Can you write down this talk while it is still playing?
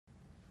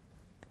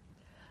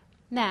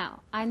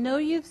Now, I know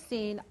you've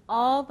seen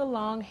all the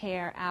long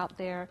hair out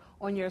there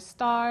on your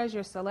stars,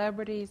 your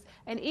celebrities,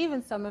 and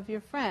even some of your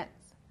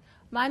friends.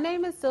 My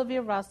name is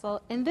Sylvia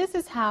Russell, and this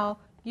is how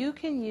you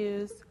can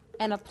use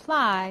and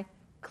apply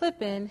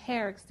clip-in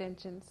hair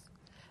extensions.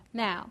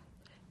 Now,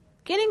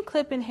 getting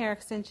clip-in hair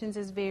extensions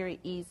is very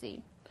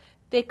easy.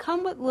 They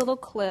come with little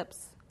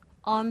clips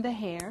on the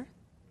hair,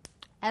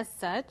 as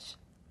such,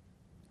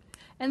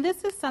 and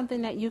this is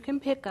something that you can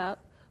pick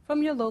up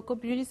from your local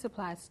beauty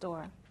supply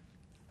store.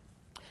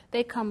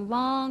 They come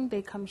long,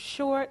 they come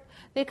short,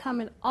 they come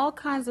in all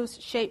kinds of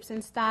shapes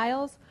and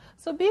styles,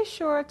 so be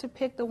sure to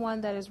pick the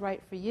one that is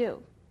right for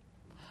you.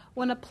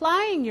 When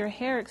applying your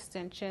hair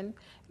extension,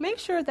 make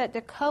sure that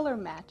the color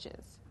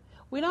matches.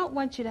 We don't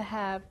want you to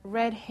have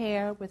red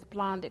hair with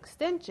blonde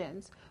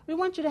extensions. We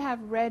want you to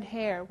have red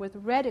hair with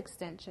red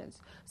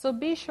extensions, so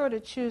be sure to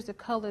choose the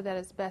color that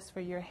is best for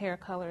your hair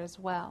color as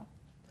well.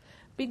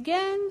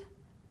 Begin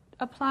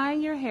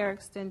applying your hair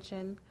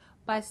extension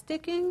by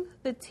sticking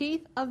the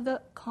teeth of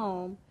the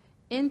comb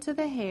into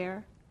the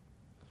hair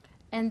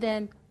and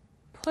then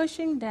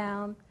pushing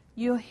down.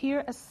 You'll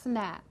hear a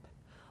snap.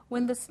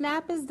 When the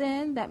snap is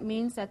in, that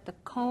means that the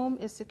comb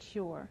is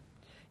secure.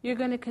 You're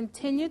going to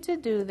continue to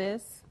do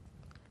this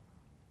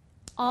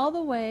all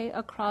the way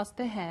across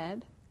the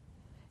head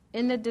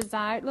in the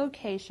desired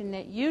location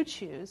that you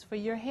choose for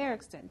your hair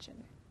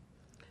extension.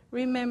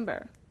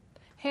 Remember,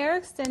 hair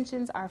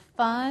extensions are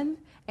fun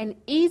and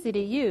easy to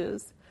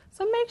use,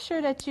 so make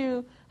sure that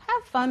you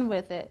have fun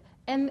with it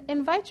and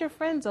invite your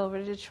friends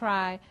over to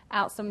try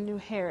out some new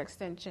hair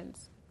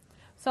extensions.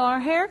 So our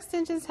hair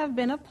extensions have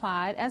been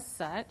applied as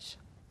such.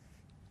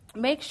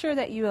 Make sure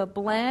that you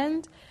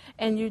blend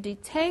and you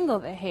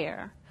detangle the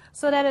hair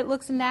so that it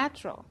looks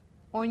natural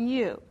on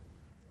you.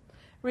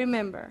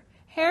 Remember,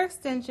 hair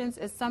extensions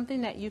is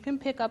something that you can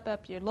pick up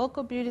at your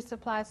local beauty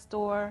supply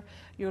store,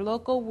 your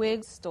local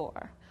wig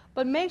store.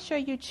 But make sure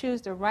you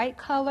choose the right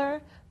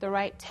color, the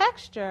right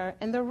texture,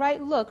 and the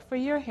right look for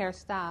your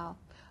hairstyle.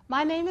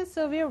 My name is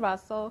Sylvia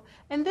Russell,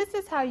 and this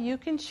is how you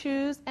can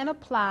choose and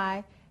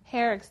apply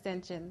hair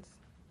extensions.